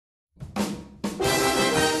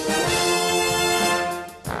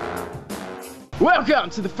Welcome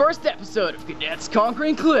to the first episode of Cadets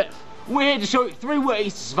Conquering Cliffe. We're here to show you 3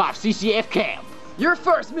 ways to survive CCF camp. Your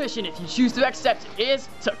first mission, if you choose to accept it, is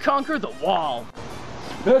to conquer the wall.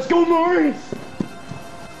 Let's go, Marines!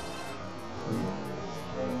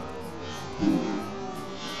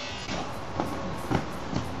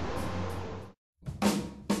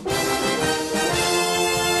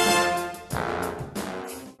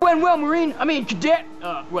 Went well, Cadet.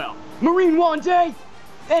 Marine one day.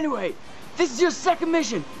 Anyway, this is your second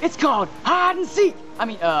mission. It's called hide and seek.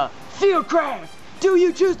 Field craft. Do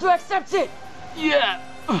you choose to accept it? Yeah.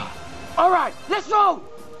 All right, let's roll.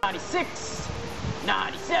 96,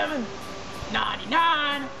 97,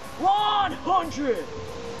 99, 100.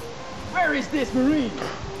 Where is this Marine?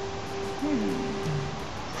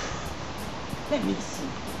 Let me see.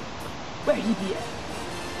 Where he be at?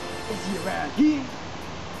 Is he around here?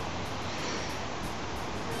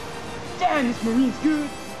 Damn, this Marine's good.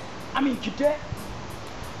 Cadet.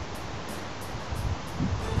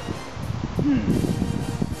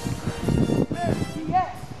 Where is he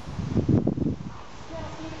at? Can't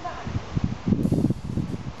see him now.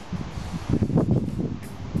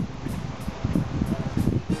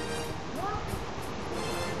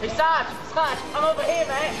 Hey, Sarge, I'm over here,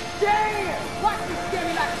 man. Damn! Why you scare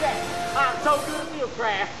me like that? I'm so good at field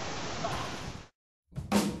craft.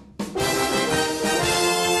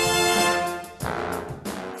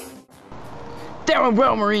 That went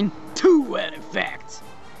well, Marine. Too well, in fact.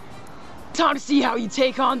 Time to see how you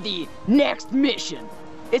take on the next mission.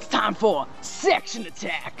 It's time for section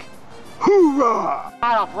attack. Hoorah!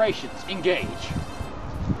 Night operations, engage.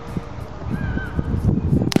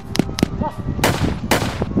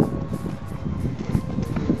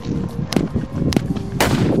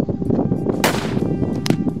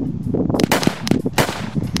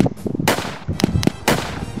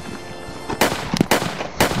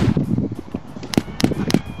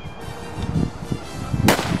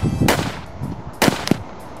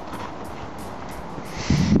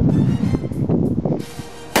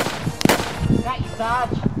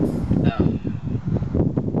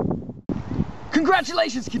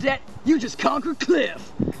 Congratulations, Cadet! You just conquered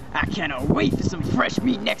Cliffe! I cannot wait for some fresh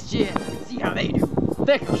meat next year. See how they do.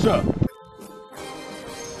 Thank you, sir.